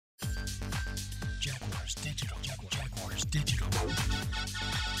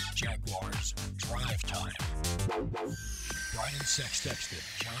Jaguars Drive Time. Brian Sexton,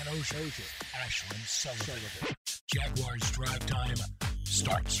 John Ojojo, Ashlyn Sullivan. Jaguars Drive Time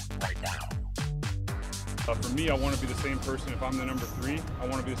starts right now. For me, I want to be the same person if I'm the number 3. I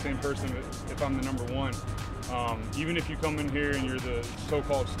want to be the same person if I'm the number 1. Even if you come in here and you're the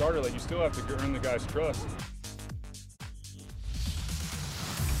so-called starter, like, you still have to earn the guy's trust.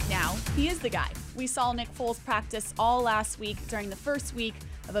 Now, he is the guy. We saw Nick Foles practice all last week during the first week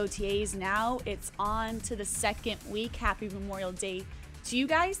of OTAs. Now it's on to the second week. Happy Memorial Day to you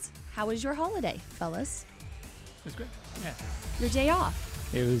guys. How was your holiday, fellas? It was great. Yeah. Your day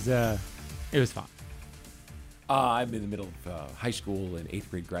off? It was fun. I'm in the middle of high school and 8th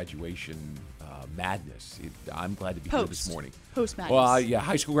grade graduation madness. I'm glad to be here this morning. Post madness. Well, yeah,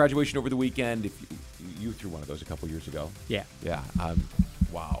 high school graduation over the weekend. If you threw one of those a couple years ago. Yeah. Yeah.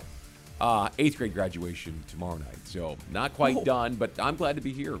 Wow. 8th grade graduation tomorrow night. So not quite done, but I'm glad to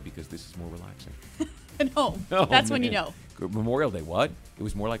be here because this is more relaxing. No, that's when you know. Memorial Day, what? It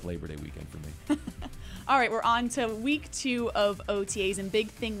was more like Labor Day weekend for me. All right, we're on to week 2 of OTAs, and big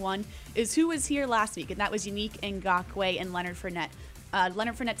thing one is who was here last week, and that was Yannick Ngakoue and Leonard Fournette.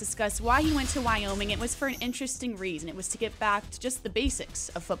 Leonard Fournette discussed why he went to Wyoming. It was for an interesting reason. It was to get back to just the basics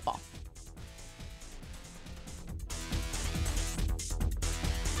of football.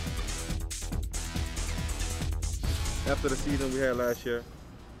 After the season we had last year,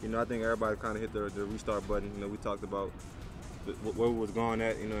 I think everybody kind of hit the restart button. We talked about where we was going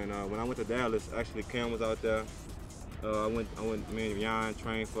at, and when I went to Dallas, actually Cam was out there. Me and Jan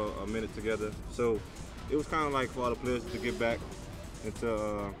trained for a minute together. So it was kind of like for all the players to get back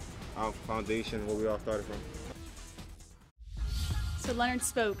into our foundation where we all started from. So Leonard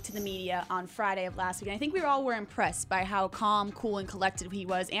spoke to the media on Friday of last week, and I think we all were impressed by how calm, cool, and collected he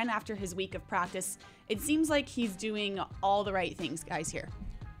was. And after his week of practice, it seems like he's doing all the right things, guys, here.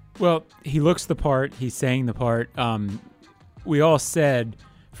 Well, he looks the part. He's saying the part. We all said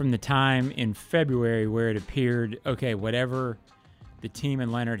from the time in February where it appeared, okay, whatever the team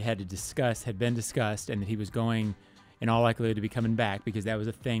and Leonard had to discuss had been discussed, and that he was going in all likelihood to be coming back because that was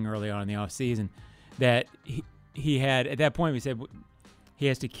a thing early on in the offseason, that he had, at that point we said he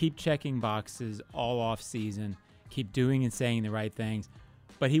has to keep checking boxes all offseason, keep doing and saying the right things,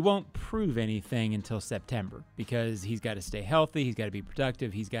 but he won't prove anything until September because he's got to stay healthy, he's got to be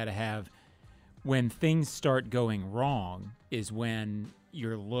productive, he's got to have, when things start going wrong is when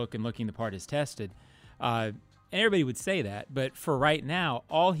your looking the part is tested. And everybody would say that, but for right now,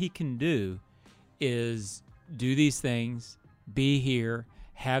 all he can do is do these things, be here,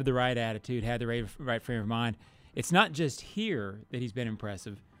 have the right attitude, have the right frame of mind. It's not just here that he's been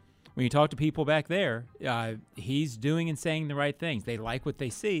impressive. When you talk to people back there, he's doing and saying the right things. They like what they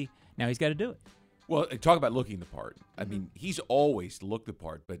see. Now he's got to do it. Well, talk about looking the part. I mean, he's always looked the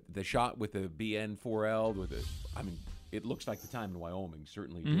part, but the shot with the BN4L, it looks like the time in Wyoming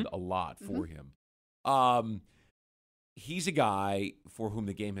certainly did a lot for him. He's a guy for whom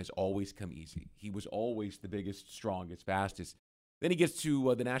the game has always come easy. He was always the biggest, strongest, fastest. Then he gets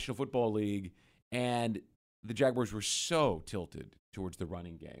to the National Football League, and the Jaguars were so tilted towards the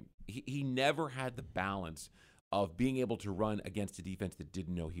running game. He never had the balance of being able to run against a defense that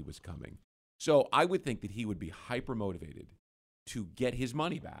didn't know he was coming. So I would think that he would be hyper-motivated to get his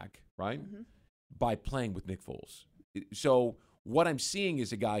money back, right, by playing with Nick Foles. So what I'm seeing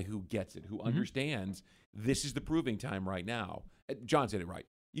is a guy who gets it, who understands this is the proving time right now. John said it right.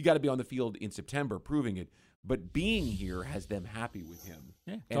 You got to be on the field in September proving it. But being here has them happy with him.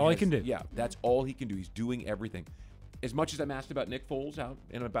 Yeah, that's all he can do. Yeah, that's all he can do. He's doing everything. As much as I'm asked about Nick Foles out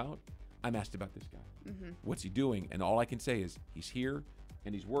and about, I'm asked about this guy. What's he doing? And all I can say is he's here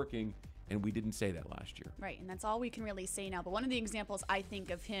and he's working, and we didn't say that last year. Right, and that's all we can really say now. But one of the examples I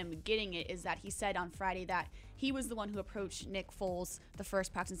think of him getting it is that he said on Friday that he was the one who approached Nick Foles the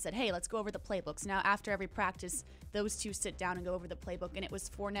first practice and said, hey, let's go over the playbooks. Now, after every practice, those two sit down and go over the playbook, and it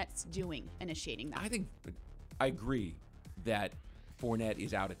was Fournette's initiating that. I agree that Fournette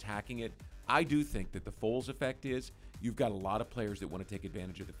is out attacking it. I do think that the Foles effect is you've got a lot of players that want to take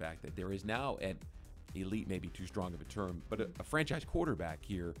advantage of the fact that there is now an elite, maybe too strong of a term, but a franchise quarterback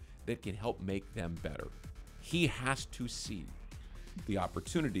here that can help make them better. He has to see the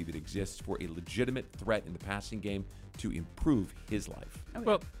opportunity that exists for a legitimate threat in the passing game to improve his life. Okay.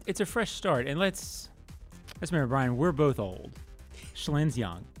 Well, it's a fresh start, and let's remember, Brian, we're both old. Schlinn's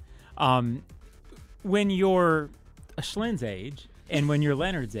young. When you're a Schlinn's age and when you're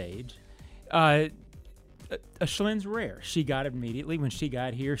Leonard's age, a Schlinn's rare. She got it immediately. When she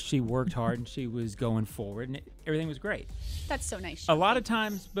got here, she worked hard and she was going forward, and everything was great. That's so nice. A lot of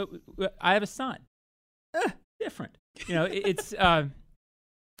times, but I have a son. Different. It's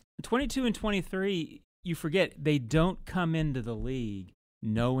 22 and 23, you forget they don't come into the league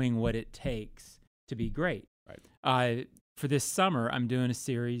knowing what it takes to be great. Right. For this summer, I'm doing a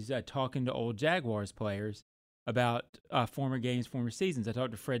series talking to old Jaguars players about former games, former seasons. I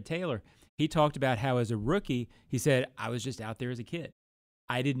talked to Fred Taylor. He talked about how as a rookie, he said, I was just out there as a kid.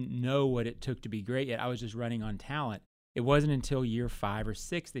 I didn't know what it took to be great yet. I was just running on talent. It wasn't until year 5 or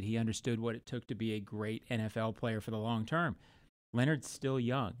 6 that he understood what it took to be a great NFL player for the long term. Leonard's still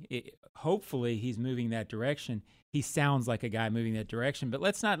young. Hopefully, he's moving that direction. He sounds like a guy moving that direction, but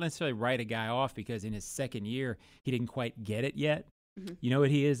let's not necessarily write a guy off because in his second year, he didn't quite get it yet. Mm-hmm. You know what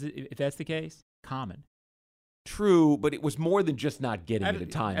he is, if that's the case? Common. True, but it was more than just not getting it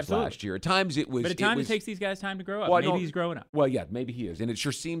at times last year. At times it was... But at times it takes these guys time to grow up. Well, maybe he's growing up. Well, yeah, maybe he is, and it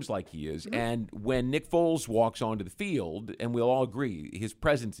sure seems like he is. Mm-hmm. And when Nick Foles walks onto the field, and we'll all agree, his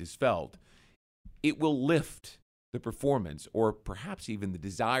presence is felt, it will lift the performance or perhaps even the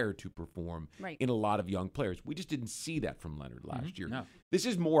desire to perform in a lot of young players. We just didn't see that from Leonard last year. No. This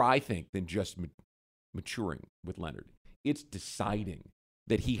is more, I think, than just maturing with Leonard. It's deciding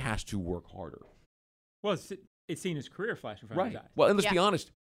that he has to work harder. Well, it's seen his career flash in front of his eyes. Well, and let's be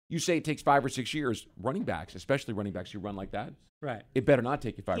honest. You say it takes 5 or 6 years. Running backs, especially running backs who run like that, right? It better not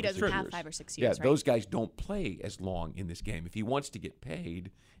take you 5 or 6 years. He doesn't have 5 or 6 years. Yeah, those guys don't play as long in this game. If he wants to get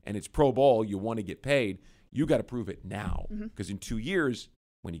paid, and it's pro ball, you want to get paid, you got to prove it now. Because in 2 years,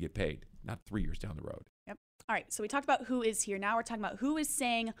 when you get paid, not 3 years down the road. Yep. All right, so we talked about who is here. Now we're talking about who is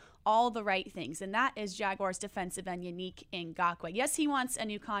saying all the right things, and that is Jaguars defensive end Yannick Ngakoue. Yes, he wants a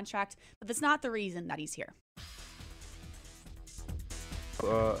new contract, but that's not the reason that he's here.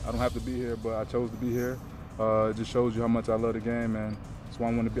 I don't have to be here, but I chose to be here. It just shows you how much I love the game, and that's why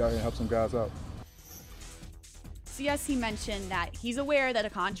I want to be out here and help some guys out. So yes, he mentioned that he's aware that a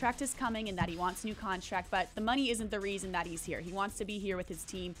contract is coming and that he wants a new contract, but the money isn't the reason that he's here. He wants to be here with his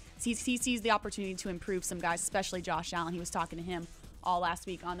team. He sees the opportunity to improve some guys, especially Josh Allen. He was talking to him all last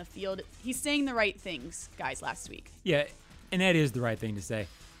week on the field. He's saying the right things, guys, last week. Yeah, and that is the right thing to say.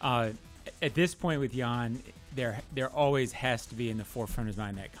 At this point with Jan, there always has to be in the forefront of his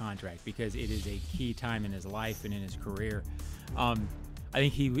mind that contract because it is a key time in his life and in his career. I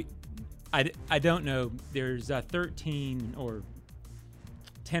think I don't know. There's 13 or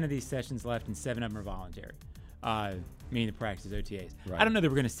 10 of these sessions left, and 7 of them are voluntary, meaning the practice OTAs. Right. I don't know that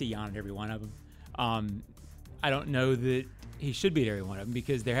we're going to see Jan at every one of them. I don't know that he should be at every one of them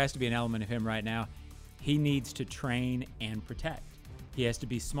because there has to be an element of him right now. He needs to train and protect. He has to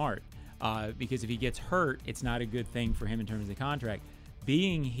be smart because if he gets hurt, it's not a good thing for him in terms of the contract.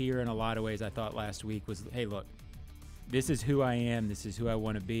 Being here in a lot of ways, I thought last week was, hey, look, this is who I am. This is who I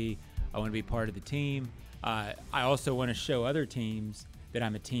want to be. I want to be part of the team. I also want to show other teams that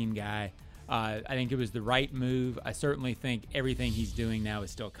I'm a team guy. I think it was the right move. I certainly think everything he's doing now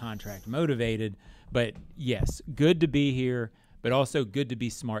is still contract motivated. But yes, good to be here, but also good to be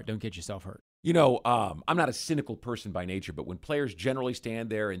smart. Don't get yourself hurt. You know, I'm not a cynical person by nature, but when players generally stand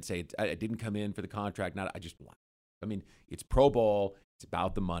there and say, I didn't come in for the contract, I mean, it's pro ball. It's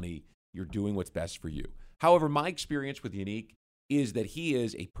about the money. You're doing what's best for you. However, my experience with Yannick is that he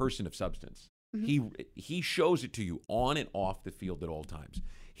is a person of substance. Mm-hmm. He shows it to you on and off the field at all times.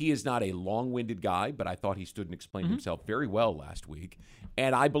 He is not a long-winded guy, but I thought he stood and explained himself very well last week.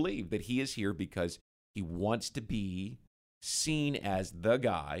 And I believe that he is here because he wants to be seen as the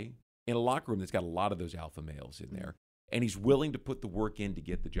guy in a locker room that's got a lot of those alpha males in there. And he's willing to put the work in to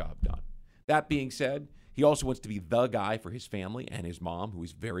get the job done. That being said, he also wants to be the guy for his family and his mom, who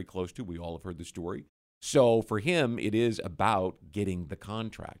he's very close to. We all have heard the story. So for him, it is about getting the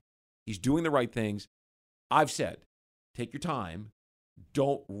contract. He's doing the right things. I've said, take your time.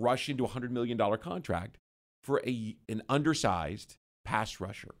 Don't rush into a $100 million contract for an undersized pass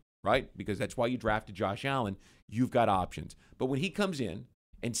rusher, right? Because that's why you drafted Josh Allen. You've got options. But when he comes in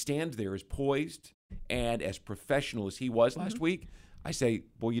and stands there as poised and as professional as he was last week, I say,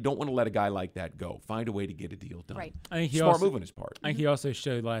 well, you don't want to let a guy like that go. Find a way to get a deal done. Right. I think Smart move on his part. I think he also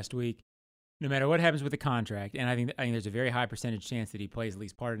showed last week, no matter what happens with the contract, and I think there's a very high percentage chance that he plays at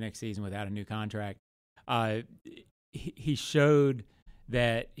least part of next season without a new contract. He showed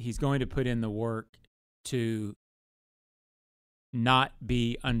that he's going to put in the work to not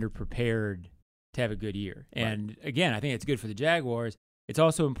be underprepared to have a good year. And again, I think it's good for the Jaguars. It's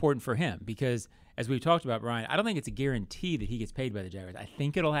also important for him because, as we've talked about, Brian, I don't think it's a guarantee that he gets paid by the Jaguars. I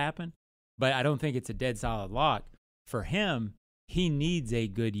think it'll happen, but I don't think it's a dead solid lock. For him, he needs a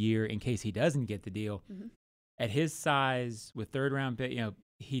good year in case he doesn't get the deal. Mm-hmm. At his size, with third-round pick,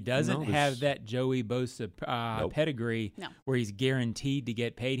 he doesn't have that Joey Bosa pedigree where he's guaranteed to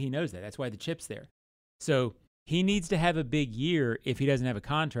get paid. He knows that. That's why the chip's there. So he needs to have a big year if he doesn't have a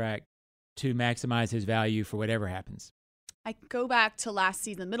contract to maximize his value for whatever happens. I go back to last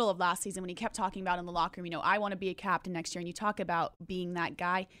season, the middle of last season, when he kept talking about in the locker room, I want to be a captain next year. And you talk about being that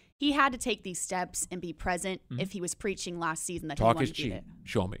guy. He had to take these steps and be present if he was preaching last season that Talk he wanted is to do cheap. it.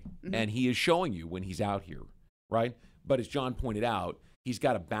 Show me. And he is showing you when he's out here, right? But as John pointed out, he's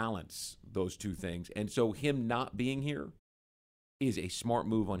got to balance those two things. And so him not being here is a smart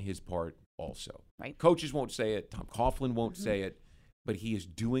move on his part also. Right. Coaches won't say it. Tom Coughlin won't say it. But he is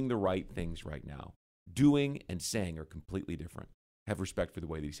doing the right things right now. Doing and saying are completely different. Have respect for the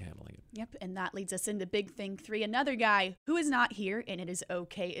way that he's handling it. Yep, and that leads us into big thing 3. Another guy who is not here, and it is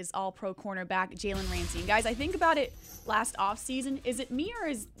okay, is all-pro cornerback Jalen Ramsey. And guys, I think about it last offseason. Is it me, or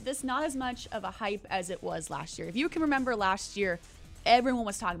is this not as much of a hype as it was last year? If you can remember last year, everyone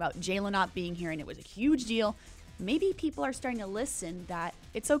was talking about Jalen not being here, and it was a huge deal. Maybe people are starting to listen that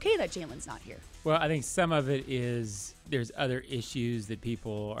it's okay that Jalen's not here. Well, I think some of it is there's other issues that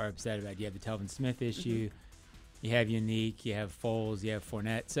people are upset about. You have the Telvin Smith issue. You have Unique. You have Foles. You have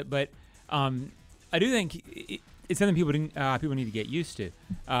Fournette. So, but I do think it's something people need to get used to.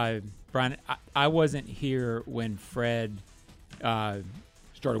 Brian, I wasn't here when Fred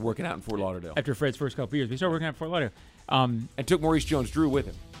started working out in Fort Lauderdale. After Fred's first couple years. We started working out in Fort Lauderdale. And took Maurice Jones-Drew with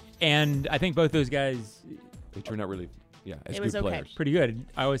him. And I think both those guys... They turned out really, as it was good okay. players. Pretty good.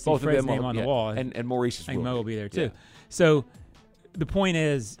 I always see Both Fred's of them name on the wall. And Maurice's I think Mo will be there too. Yeah. So the point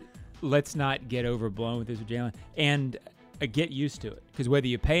is, let's not get overblown with this with Jalen. And get used to it. Because whether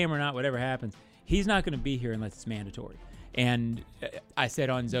you pay him or not, whatever happens, he's not going to be here unless it's mandatory. And I said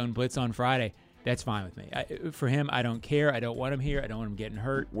on Zone Blitz on Friday, that's fine with me. For him, I don't care. I don't want him here. I don't want him getting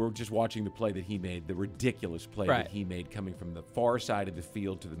hurt. We're just watching the play that he made, the ridiculous play that he made coming from the far side of the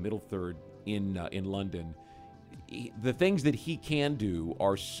field to the middle third in London. The things that he can do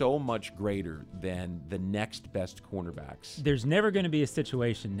are so much greater than the next best cornerbacks. There's never going to be a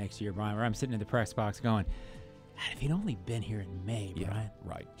situation next year, Brian, where I'm sitting in the press box going, if he'd only been here in May, Brian.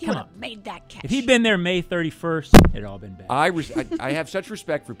 Right. He would have made that catch. If he'd been there May 31st, it'd all been bad. I have such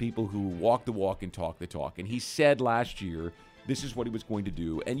respect for people who walk the walk and talk the talk. And he said last year this is what he was going to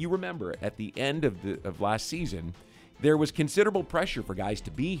do. And you remember at the end of last season, there was considerable pressure for guys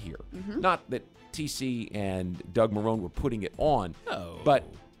to be here. Not that TC and Doug Marrone were putting it on, but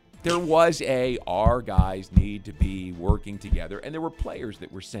there was our guys need to be working together, and there were players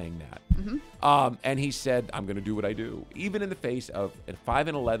that were saying that. And he said, I'm going to do what I do. Even in the face of a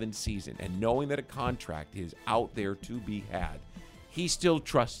 5-11 season and knowing that a contract is out there to be had, he still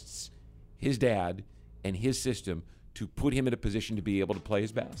trusts his dad and his system to put him in a position to be able to play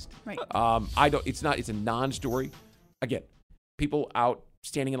his best. Right. It's a non-story. Again, people out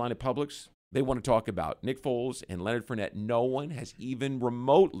standing in line at Publix, they want to talk about Nick Foles and Leonard Fournette. No one has even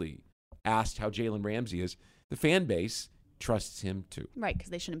remotely asked how Jalen Ramsey is. The fan base trusts him too. Right, because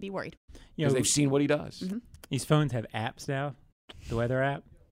they shouldn't be worried. Because they've seen what he does. These phones have apps now, the weather app.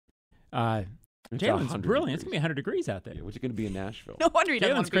 Jalen's brilliant. It's going to be 100 degrees out there. Yeah, what's it going to be in Nashville? No wonder he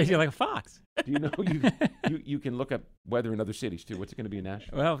doesn't want Jalen's to be crazy here. like a fox. Do you know you can look up weather in other cities too? What's it going to be in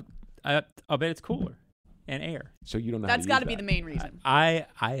Nashville? Well, I'll bet it's cooler and air. So you don't know. That's got to be the main reason. I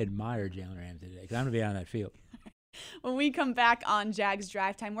admire Jalen Ramsey today because I'm going to be on that field. When we come back on Jags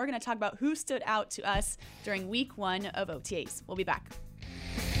Drive Time, we're going to talk about who stood out to us during week 1 of OTAs. We'll be back.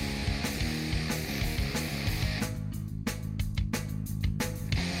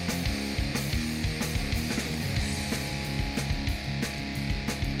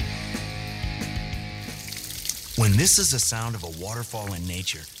 When this is the sound of a waterfall in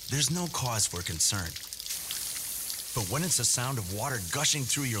nature, there's no cause for concern. But when it's the sound of water gushing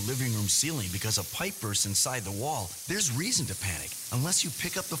through your living room ceiling because a pipe burst inside the wall, there's reason to panic unless you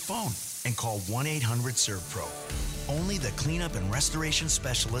pick up the phone and call 1-800-SERVPRO. Only the cleanup and restoration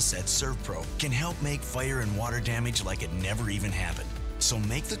specialists at ServPro can help make fire and water damage like it never even happened. So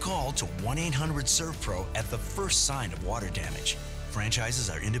make the call to 1-800-SERVPRO at the first sign of water damage. Franchises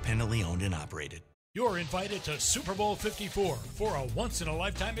are independently owned and operated. You're invited to Super Bowl 54 for a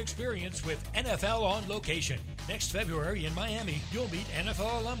once-in-a-lifetime experience with NFL On Location. Next February in Miami, you'll meet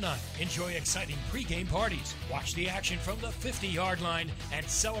NFL alumni, enjoy exciting pregame parties, watch the action from the 50-yard line, and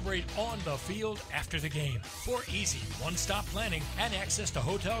celebrate on the field after the game. For easy, one-stop planning and access to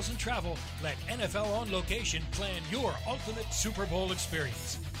hotels and travel, let NFL On Location plan your ultimate Super Bowl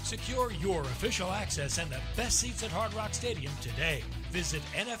experience. Secure your official access and the best seats at Hard Rock Stadium today. Visit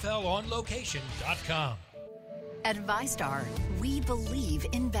NFLOnLocation.com. At VyStar, we believe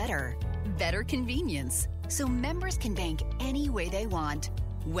in better convenience, so members can bank any way they want,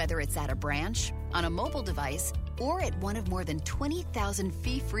 whether it's at a branch, on a mobile device, or at one of more than 20,000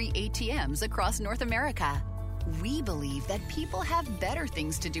 fee-free ATMs across North America. We believe that people have better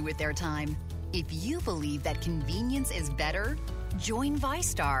things to do with their time. If you believe that convenience is better, join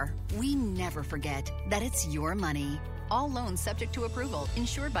ViStar. We never forget that it's your money. All loans subject to approval,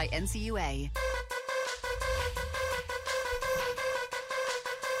 insured by NCUA.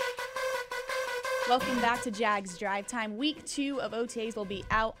 Welcome back to Jags Drive Time. Week 2 of OTAs will be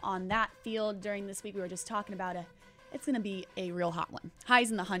out on that field during this week. We were just talking about it's going to be a real hot one. Highs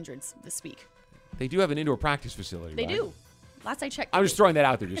in the hundreds this week. They do have an indoor practice facility, They right? do. Last I checked. I'm just throwing that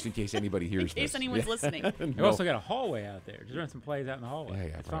out there just in case anybody hears in case this. anyone's listening. They also got a hallway out there. Just run some plays out in the hallway.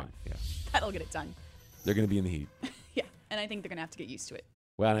 Yeah, That's right. fine. Yeah. That'll get it done. They're going to be in the heat. Yeah, and I think they're going to have to get used to it.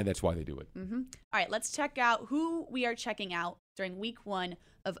 Well, and that's why they do it. All right, let's check out who we are checking out during week 1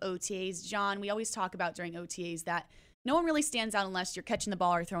 of OTAs. John, we always talk about during OTAs that no one really stands out unless you're catching the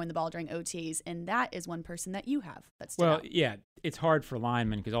ball or throwing the ball during OTAs, and that is one person that you have. That's yeah, it's hard for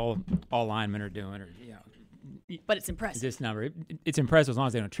linemen because all linemen are doing, but it's impressive. This number, it's impressive as long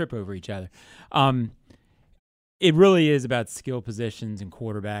as they don't trip over each other. It really is about skill positions and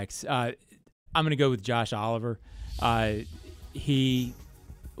quarterbacks. I'm going to go with Josh Oliver. He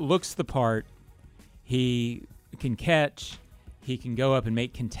looks the part. He can catch. He can go up and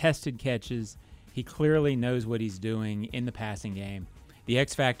make contested catches. He clearly knows what he's doing in the passing game. The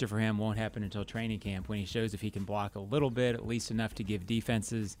X factor for him won't happen until training camp when he shows if he can block a little bit, at least enough to give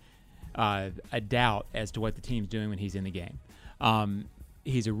defenses a doubt as to what the team's doing when he's in the game.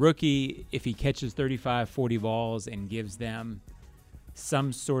 He's a rookie. If he catches 35, 40 balls and gives them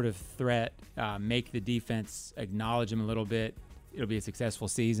some sort of threat, make the defense acknowledge him a little bit, it'll be a successful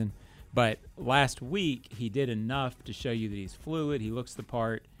season. But last week, he did enough to show you that he's fluid. He looks the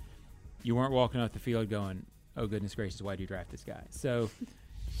part. You weren't walking off the field going, oh, goodness gracious, why do you draft this guy? So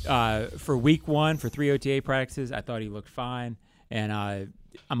for week 1, for 3 OTA practices, I thought he looked fine. And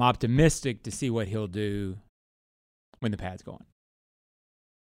I'm optimistic to see what he'll do when the pad's going.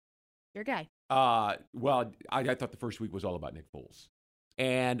 Your guy. Well, I thought the first week was all about Nick Foles.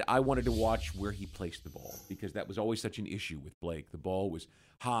 And I wanted to watch where he placed the ball because that was always such an issue with Blake. The ball was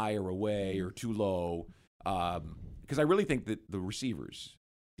high or away or too low. Because I really think that the receivers,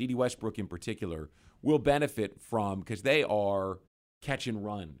 D.D. Westbrook in particular, will benefit from, because they are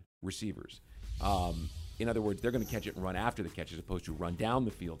catch-and-run receivers. In other words, they're going to catch it and run after the catch as opposed to run down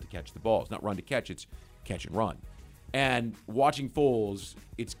the field to catch the ball. It's not run to catch, it's catch and run. And watching Foles,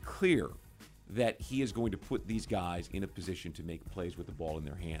 it's clear that he is going to put these guys in a position to make plays with the ball in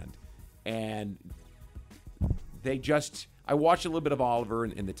their hand. And I watched a little bit of Oliver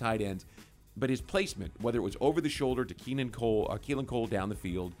and the tight ends, but his placement, whether it was over the shoulder to Keelan Cole down the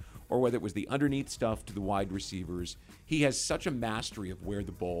field, or whether it was the underneath stuff to the wide receivers, he has such a mastery of where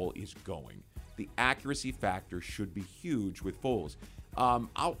the ball is going. The accuracy factor should be huge with Foles.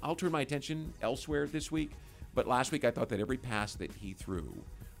 I'll turn my attention elsewhere this week, but last week I thought that every pass that he threw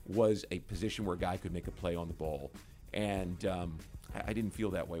was a position where a guy could make a play on the ball. And I didn't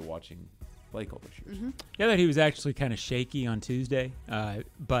feel that way watching Blake all those years. Yeah, that he was actually kind of shaky on Tuesday,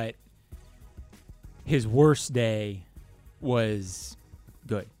 but his worst day was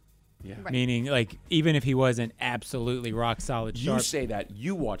good. Yeah. Right. Meaning, like, even if he wasn't absolutely rock solid sharp. You say that.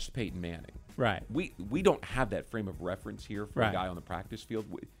 You watched Peyton Manning. Right. We don't have that frame of reference here for a guy on the practice field.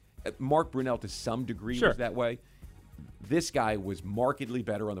 Mark Brunell, to some degree, was that way. This guy was markedly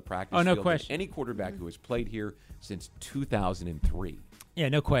better on the practice field than any quarterback who has played here since 2003. Yeah,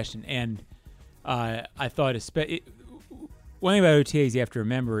 no question. And I thought one thing about OTAs you have to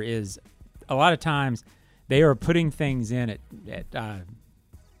remember is a lot of times they are putting things in at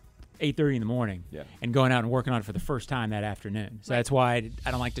 8:30 in the morning and going out and working on it for the first time that afternoon. So that's why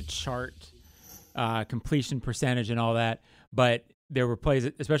I don't like to chart completion percentage and all that. But there were plays,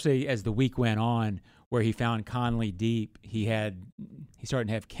 especially as the week went on, where he found Conley deep. He's starting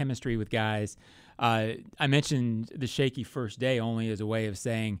to have chemistry with guys. I mentioned the shaky first day only as a way of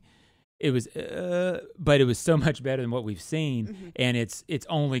saying it was, but it was so much better than what we've seen, and it's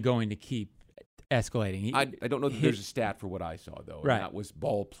only going to keep escalating. I don't know that there's a stat for what I saw, though. Right. And that was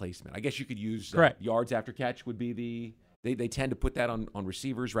ball placement. I guess you could use Correct. yards after catch would be they tend to put that on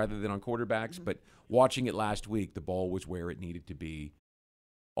receivers rather than on quarterbacks. But watching it last week, the ball was where it needed to be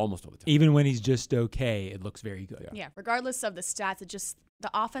almost all the time. Even when he's just okay, it looks very good. Yeah, regardless of the stats,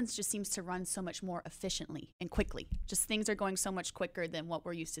 the offense just seems to run so much more efficiently and quickly. Just things are going so much quicker than what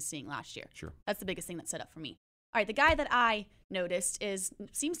we're used to seeing last year. Sure. That's the biggest thing that set up for me. All right, the guy that I noticed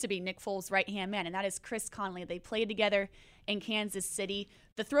seems to be Nick Foles' right-hand man, and that is Chris Conley. They played together in Kansas City.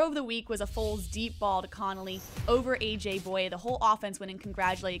 The throw of the week was a Foles deep ball to Connolly over A.J. Boye. The whole offense went and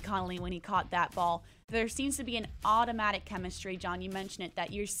congratulated Connolly when he caught that ball. There seems to be an automatic chemistry, John. You mentioned it,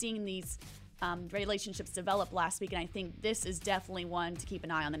 that you're seeing these relationships developed last week, and I think this is definitely one to keep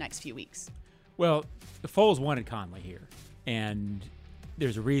an eye on the next few weeks. Well, Foles wanted Conley here, and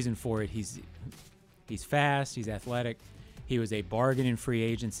there's a reason for it. He's fast, he's athletic. He was a bargain in free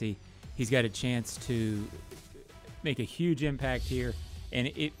agency. He's got a chance to make a huge impact here,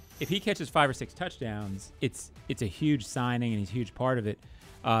 and if he catches 5 or 6 touchdowns, it's a huge signing, and he's a huge part of it.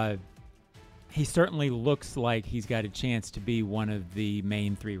 He certainly looks like he's got a chance to be one of the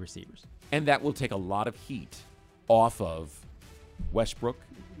main 3 receivers. And that will take a lot of heat off of Westbrook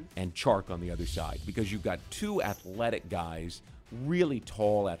and Chark on the other side, because you've got 2 athletic guys, really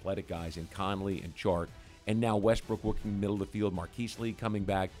tall athletic guys in Conley and Chark, and now Westbrook working middle of the field, Marquise Lee coming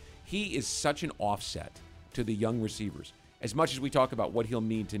back. He is such an offset to the young receivers. As much as we talk about what he'll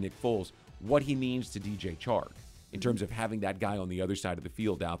mean to Nick Foles, what he means to DJ Chark in terms of having that guy on the other side of the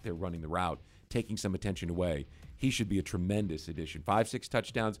field out there running the route, taking some attention away, he should be a tremendous addition. 5, 6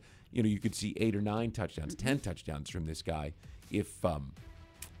 touchdowns. You could see 8 or 9 touchdowns, 10 touchdowns from this guy if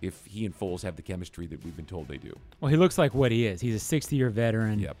he and Foles have the chemistry that we've been told they do. Well, he looks like what he is. He's a 60-year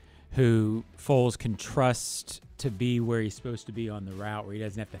veteran who Foles can trust to be where he's supposed to be on the route, where he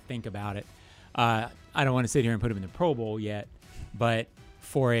doesn't have to think about it. I don't want to sit here and put him in the Pro Bowl yet, but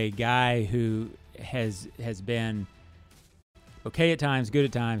for a guy who has been okay at times, good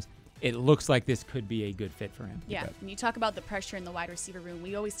at times, it looks like this could be a good fit for him. Yeah, and you talk about the pressure in the wide receiver room.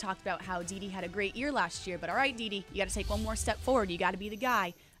 We always talked about how Dede had a great year last year, but all right, Dede, you got to take one more step forward. You got to be the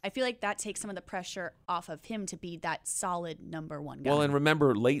guy. I feel like that takes some of the pressure off of him to be that solid number 1 guy. Well, and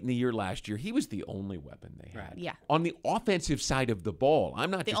remember, late in the year last year, he was the only weapon they had. Yeah. On the offensive side of the ball, I'm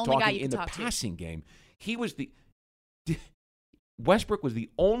not The just only guy talking you in can the talk to. passing game. He was Westbrook was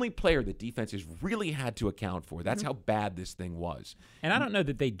the only player that defenses really had to account for. That's how bad this thing was. And I don't know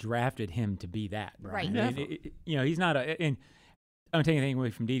that they drafted him to be that. Right. I mean, he's not a. And I don't take anything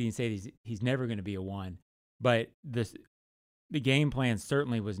away from Dede and say he's never going to be a 1, but the game plan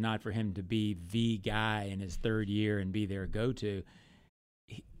certainly was not for him to be the guy in his 3rd year and be their go-to.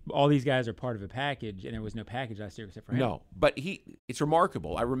 All these guys are part of a package, and there was no package last year except for him. No, but it's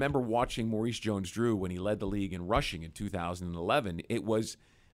remarkable. I remember watching Maurice Jones-Drew when he led the league in rushing in 2011. It was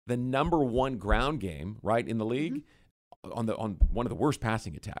the number 1 ground game, right, in the league on one of the worst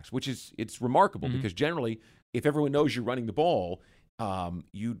passing attacks, which it's remarkable because generally, if everyone knows you're running the ball,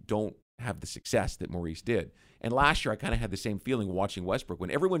 you don't have the success that Maurice did. And last year, I kind of had the same feeling watching Westbrook.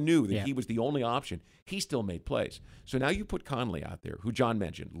 When everyone knew that he was the only option, he still made plays. So now you put Conley out there, who John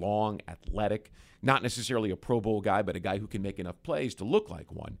mentioned, long, athletic, not necessarily a Pro Bowl guy, but a guy who can make enough plays to look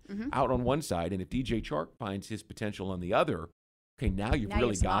like one, out on one side. And if DJ Chark finds his potential on the other, okay, now you've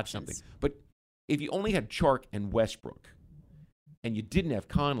really got something. But if you only had Chark and Westbrook, and you didn't have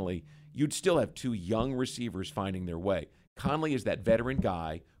Conley, you'd still have 2 young receivers finding their way. Conley is that veteran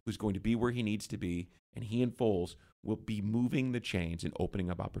guy who's going to be where he needs to be, and he and Foles will be moving the chains and opening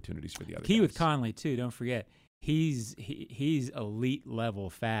up opportunities for the other Key guys. with Conley, too, don't forget, he's elite level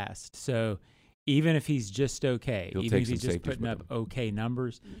fast. So even if he's just okay, He'll even take if he's some just safeties putting with up okay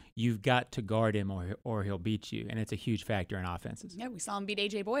numbers, you've got to guard him or he'll beat you, and it's a huge factor in offenses. Yeah, we saw him beat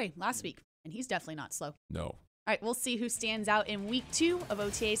A.J. Boyd last week, and he's definitely not slow. No. All right, we'll see who stands out in week 2 of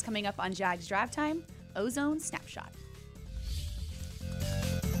OTAs coming up on Jags Drive Time. Ozone Snapshot.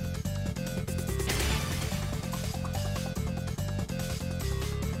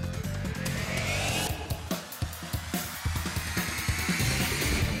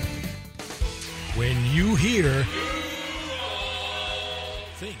 When you hear,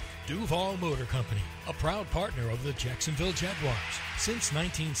 think Duval Motor Company, a proud partner of the Jacksonville Jaguars. Since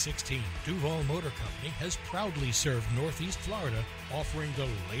 1916, Duval Motor Company has proudly served Northeast Florida, offering the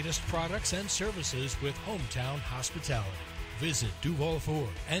latest products and services with hometown hospitality. Visit Duval Ford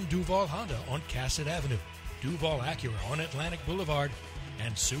and Duval Honda on Cassett Avenue, Duval Acura on Atlantic Boulevard,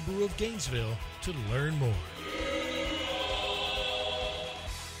 and Subaru of Gainesville to learn more.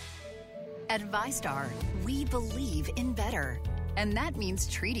 At ViStar, we believe in better. And that means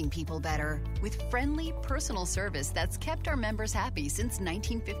treating people better with friendly, personal service that's kept our members happy since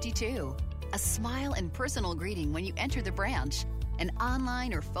 1952. A smile and personal greeting when you enter the branch, an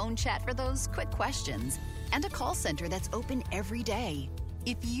online or phone chat for those quick questions, and a call center that's open every day.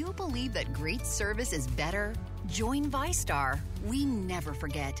 If you believe that great service is better, join ViStar. We never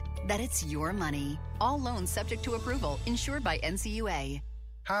forget that it's your money. All loans subject to approval, insured by NCUA.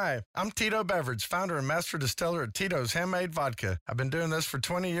 Hi, I'm Tito Beverage, founder and master distiller at Tito's Handmade Vodka. I've been doing this for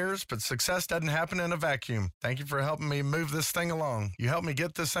 20 years, but success doesn't happen in a vacuum. Thank you for helping me move this thing along. You helped me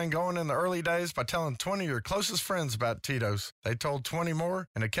get this thing going in the early days by telling 20 of your closest friends about Tito's. They told 20 more,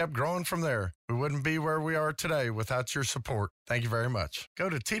 and it kept growing from there. We wouldn't be where we are today without your support. Thank you very much. Go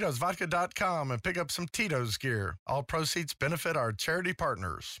to Tito'sVodka.com and pick up some Tito's gear. All proceeds benefit our charity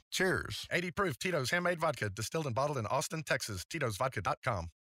partners. Cheers. 80 proof Tito's handmade vodka, distilled and bottled in Austin, Texas. Tito'sVodka.com.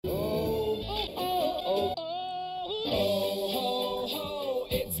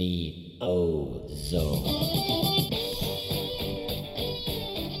 It's the Ozone.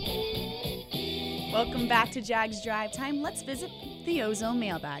 Welcome back to Jags Drive Time. Let's visit the Ozone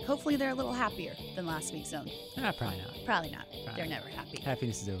mailbag. Hopefully they're a little happier than last week's Zone. Probably not. Probably not. They're never happy.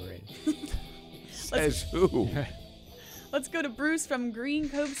 Happiness is overrated. Says who? Let's go to Bruce from Green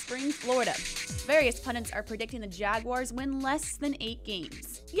Cove Springs, Florida. Various pundits are predicting the Jaguars win less than 8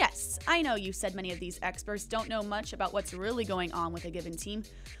 games. Yes, I know you said many of these experts don't know much about what's really going on with a given team.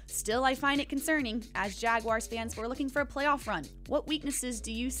 Still, I find it concerning. As Jaguars fans, we're looking for a playoff run. What weaknesses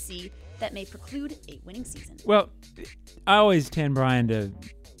do you see that may preclude a winning season? Well, I always tend, Brian, to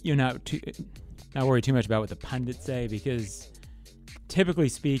not worry too much about what the pundits say, because typically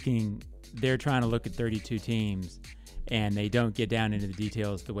speaking, they're trying to look at 32 teams and they don't get down into the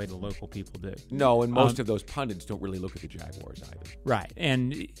details the way the local people do. No, and most of those pundits don't really look at the Jaguars either. Right.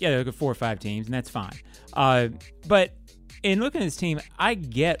 And yeah, they look at 4 or 5 teams, and that's fine. But in looking at this team, I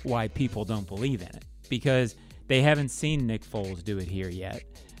get why people don't believe in it, because they haven't seen Nick Foles do it here yet.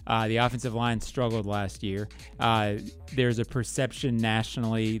 The offensive line struggled last year. There's a perception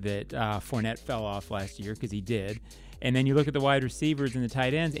nationally that Fournette fell off last year, because he did. And then you look at the wide receivers and the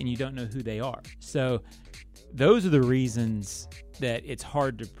tight ends, and you don't know who they are. So those are the reasons that it's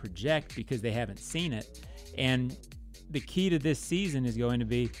hard to project, because they haven't seen it. And the key to this season is going to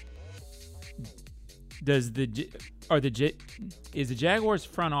be, is the Jaguars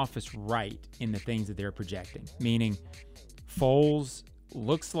front office right in the things that they're projecting? Meaning, Foles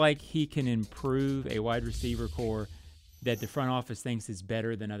looks like he can improve a wide receiver core that the front office thinks is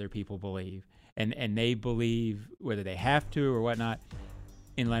better than other people believe. And they believe, whether they have to or whatnot,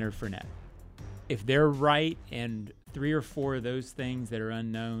 in Leonard Fournette. If they're right and 3 or 4 of those things that are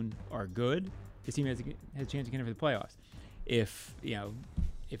unknown are good, this team has a chance to get in for the playoffs. If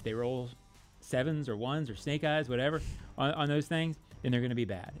they roll 7s or 1s or snake eyes, whatever, on those things, then they're going to be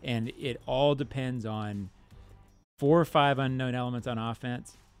bad. And it all depends on 4 or 5 unknown elements on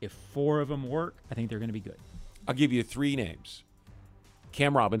offense. If 4 of them work, I think they're going to be good. I'll give you 3 names: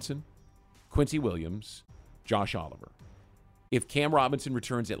 Cam Robinson, Quincy Williams, Josh Oliver. If Cam Robinson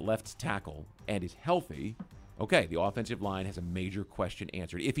returns at left tackle and is healthy, okay, the offensive line has a major question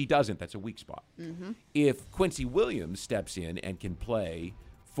answered. If he doesn't, that's a weak spot. Mm-hmm. If Quincy Williams steps in and can play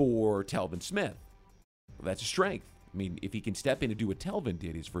for Telvin Smith, well, that's a strength. I mean, if he can step in and do what Telvin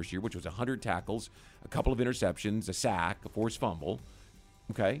did his first year, which was 100 tackles, a couple of interceptions, a sack, a forced fumble,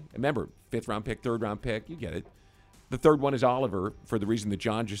 okay? Remember, 5th-round pick, 3rd-round pick, you get it. The third one is Oliver, for the reason that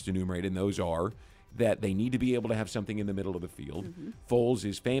John just enumerated, and those are that they need to be able to have something in the middle of the field. Mm-hmm. Foles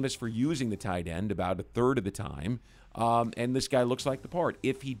is famous for using the tight end about a third of the time, and this guy looks like the part.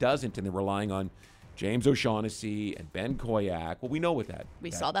 If he doesn't, and they're relying on James O'Shaughnessy and Ben Koyak, well, we know what that.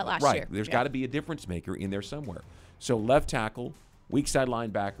 We saw that last year. Right. There's got to be a difference maker in there somewhere. So left tackle, weak side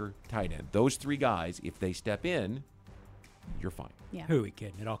linebacker, tight end. Those 3 guys, if they step in, you're fine. Yeah. Who are we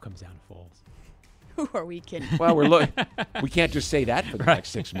kidding? It all comes down to Foles. Who are we kidding? Well, we can't just say that for the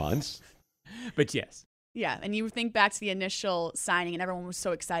next 6 months. But yes. Yeah, and you think back to the initial signing, and everyone was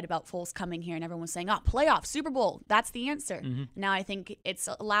so excited about Foles coming here, and everyone was saying, playoff, Super Bowl, that's the answer. Mm-hmm. Now I think it's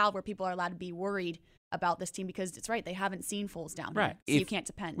allowed where people are allowed to be worried about this team, because it's right, they haven't seen Foles down there, so you can't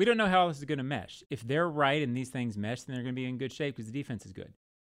depend. We don't know how this is going to mesh. If they're right and these things mesh, then they're going to be in good shape, because the defense is good.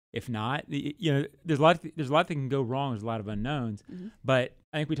 If not, there's a lot that can go wrong. There's a lot of unknowns. Mm-hmm. But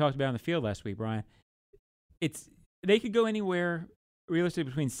I think we talked about on the field last week, Brian. They could go anywhere realistically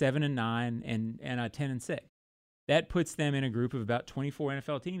between 7-9 and 10-6. That puts them in a group of about 24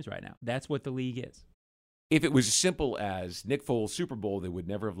 NFL teams right now. That's what the league is. If it was as simple as Nick Foles Super Bowl, they would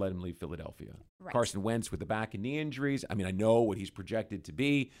never have let him leave Philadelphia. Right. Carson Wentz with the back and knee injuries. I mean, I know what he's projected to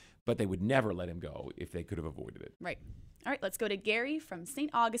be, but they would never let him go if they could have avoided it. Right. All right, let's go to Gary from St.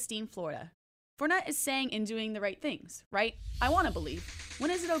 Augustine, Florida. Fournette is saying and doing the right things, right? I want to believe.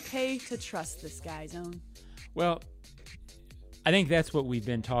 When is it okay to trust this guy, Zone? Well, I think that's what we've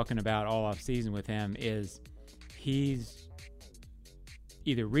been talking about all offseason with him, is he's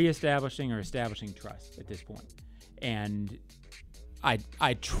either reestablishing or establishing trust at this point. And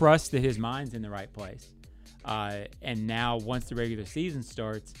I trust that his mind's in the right place. And now once the regular season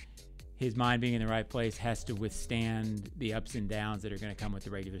starts, his mind being in the right place has to withstand the ups and downs that are going to come with the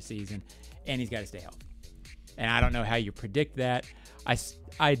regular season, and he's got to stay healthy. And I don't know how you predict that.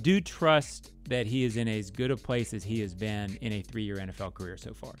 I do trust that he is in as good a place as he has been in a 3-year NFL career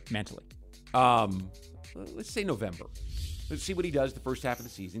so far, mentally. Let's say November. Let's see what he does the first half of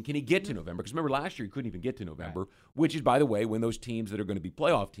the season. Can he get to November? Because remember, last year he couldn't even get to November, which is, by the way, when those teams that are going to be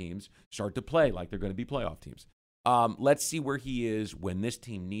playoff teams start to play like they're going to be playoff teams. Let's see where he is when this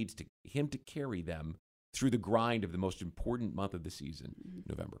team needs him to carry them through the grind of the most important month of the season,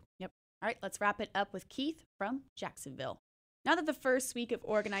 November. Yep. All right, let's wrap it up with Keith from Jacksonville. Now that the first week of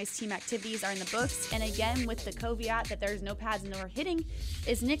organized team activities are in the books, and again with the caveat that there's no pads nor hitting,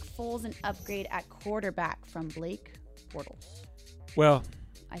 is Nick Foles an upgrade at quarterback from Blake Bortles? Well,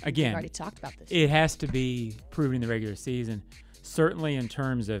 I think again, we've already talked about this. It has to be proven in the regular season. Certainly in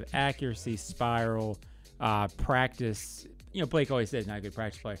terms of accuracy, spiral, practice. Blake always says not a good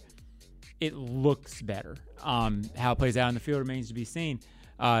practice player. It looks better. How it plays out on the field remains to be seen.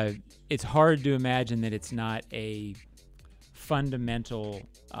 It's hard to imagine that it's not a fundamental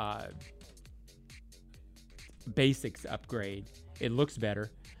basics upgrade. It looks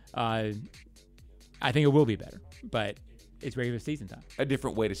better. I think it will be better, but it's regular season time. A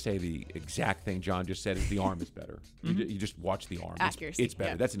different way to say the exact thing John just said is the arm is better. You just watch the arm. Accuracy. It's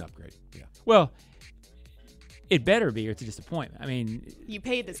better. Yeah. That's an upgrade. Yeah. Well, it better be, or it's a disappointment. I mean, you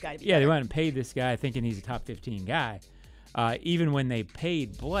paid this guy to be better. They went and paid this guy thinking he's a top 15 guy. Even when they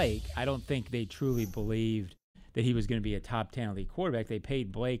paid Blake, I don't think they truly believed that he was going to be a top 10 elite quarterback. They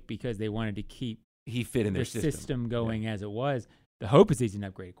paid Blake because they wanted to keep he fit in their system going as it was. The hope is he's an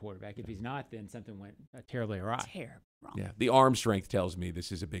upgraded quarterback. If he's not, then something went terribly awry. Terrible. Yeah, the arm strength tells me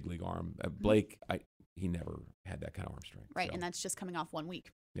this is a big league arm. Blake, he never had that kind of arm strength. Right, so. And that's just coming off 1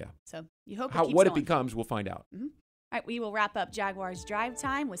 week. Yeah. So you hope what it becomes, we'll find out. All right, we will wrap up Jaguars Drive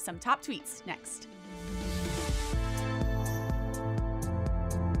Time with some top tweets next.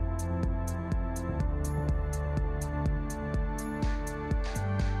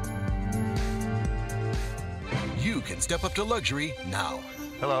 You can step up to luxury now.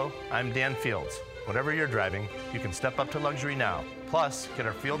 Hello, I'm Dan Fields. Whatever you're driving, you can step up to luxury now. Plus, get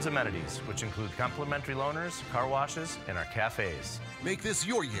our Fields amenities, which include complimentary loaners, car washes, and our cafes. Make this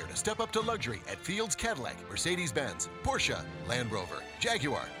your year to step up to luxury at Fields Cadillac, Mercedes-Benz, Porsche, Land Rover,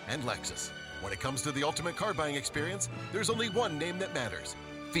 Jaguar, and Lexus. When it comes to the ultimate car buying experience, there's only one name that matters: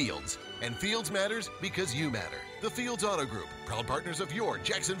 Fields. And Fields matters because you matter. The Fields Auto Group, proud partners of your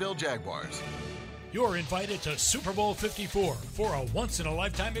Jacksonville Jaguars. You're invited to Super Bowl 54 for a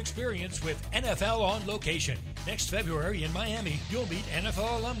once-in-a-lifetime experience with NFL On Location. Next February in Miami, you'll meet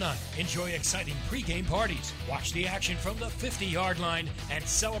NFL alumni, enjoy exciting pregame parties, watch the action from the 50-yard line, and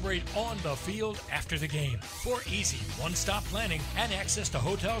celebrate on the field after the game. For easy, one-stop planning and access to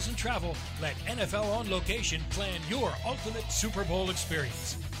hotels and travel, let NFL On Location plan your ultimate Super Bowl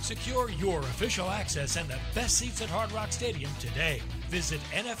experience. Secure your official access and the best seats at Hard Rock Stadium today. Visit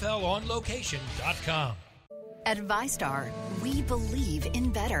NFLOnLocation.com. At ViStar, we believe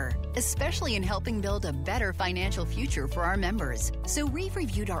in better, especially in helping build a better financial future for our members. So we've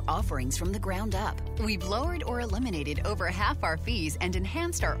reviewed our offerings from the ground up. We've lowered or eliminated over half our fees and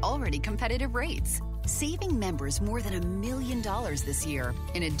enhanced our already competitive rates, saving members more than $1 million this year,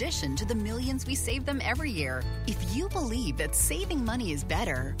 in addition to the millions we save them every year. If you believe that saving money is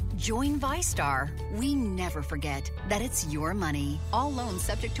better, join ViStar. We never forget that it's your money. All loans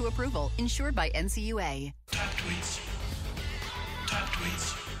subject to approval, insured by NCUA. Top tweets. Top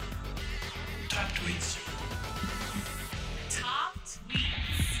tweets. Top tweets. Top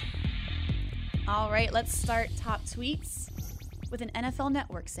tweets. All right, let's start top tweets with an NFL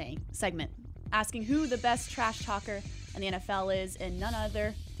Network segment, asking who the best trash talker in the NFL is, and none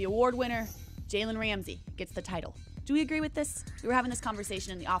other, the award winner, Jalen Ramsey, gets the title. Do we agree with this? We were having this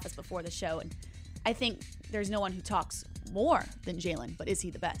conversation in the office before the show, and I think there's no one who talks more than Jalen, but is he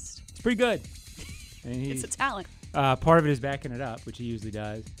the best? It's pretty good. It's a talent. Part of it is backing it up, which he usually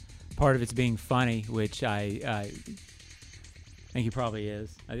does. Part of it's being funny, which I think he probably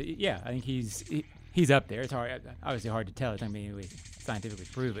is. I think he's up there. It's obviously hard to tell. It's not we scientifically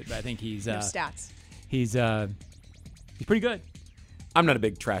prove it, but I think he's no stats. He's pretty good. I'm not a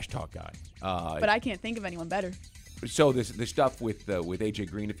big trash talk guy, but I can't think of anyone better. So the stuff with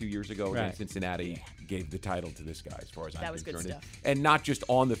AJ Green a few years ago against Cincinnati gave the title to this guy, as far as I'm concerned. That was good stuff. And not just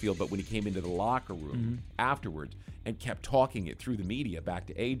on the field, but when he came into the locker room afterwards and kept talking it through the media back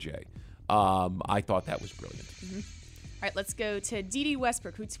to AJ, I thought that was brilliant. All right, let's go to Dede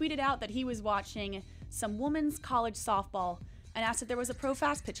Westbrook, who tweeted out that he was watching some women's college softball and asked if there was a pro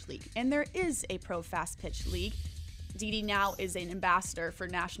fast pitch league. And there is a pro fast pitch league. Dede now is an ambassador for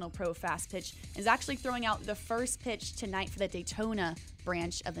National Pro Fast Pitch and is actually throwing out the first pitch tonight for the Daytona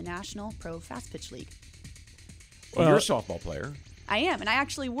branch of the National Pro Fast Pitch League. Well, you're a softball player. I am, and I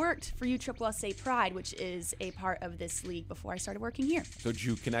actually worked for USSSA Pride, which is a part of this league before I started working here. So did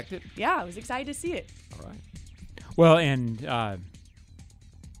you connect it? Yeah, I was excited to see it. All right. Well, and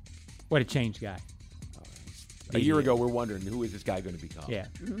what a change guy. A year ago, we're wondering, who is this guy going to become? Yeah.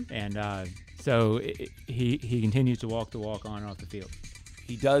 And so he continues to walk the walk on and off the field.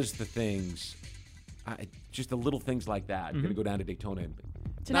 He does the things, just the little things like that. Going to go down to Daytona.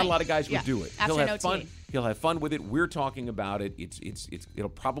 Not a lot of guys would do it. After He'll have fun. today. He'll have fun with it. We're talking about it. It'll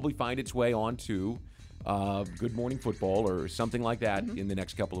probably find its way onto Good Morning Football or something like that in the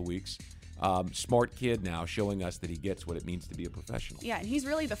next couple of weeks. Smart kid now, showing us that he gets what it means to be a professional. Yeah, and he's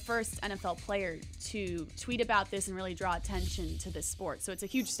really the first NFL player to tweet about this and really draw attention to this sport. So it's a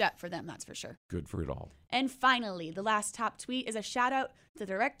huge step for them, that's for sure. Good for it all. And finally, the last top tweet is a shout out to the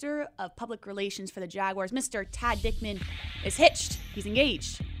Director of Public Relations for the Jaguars. Mr. Tad Dickman is hitched. He's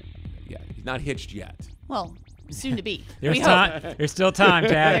engaged. Yeah, he's not hitched yet. Well, soon to be. There's time. There's still time,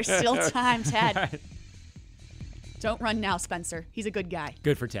 Tad. There's still time, Tad. Don't run now, Spencer. He's a good guy.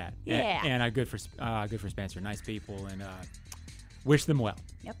 Good for Tad. Yeah. And good for Spencer. Nice people, and wish them well.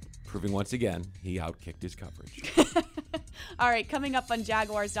 Yep. Proving once again, he outkicked his coverage. All right, coming up on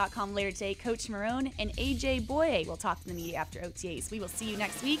Jaguars.com later today, Coach Marone and AJ Boye will talk to the media after OTAs. We will see you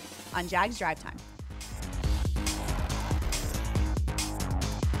next week on Jags Drive Time.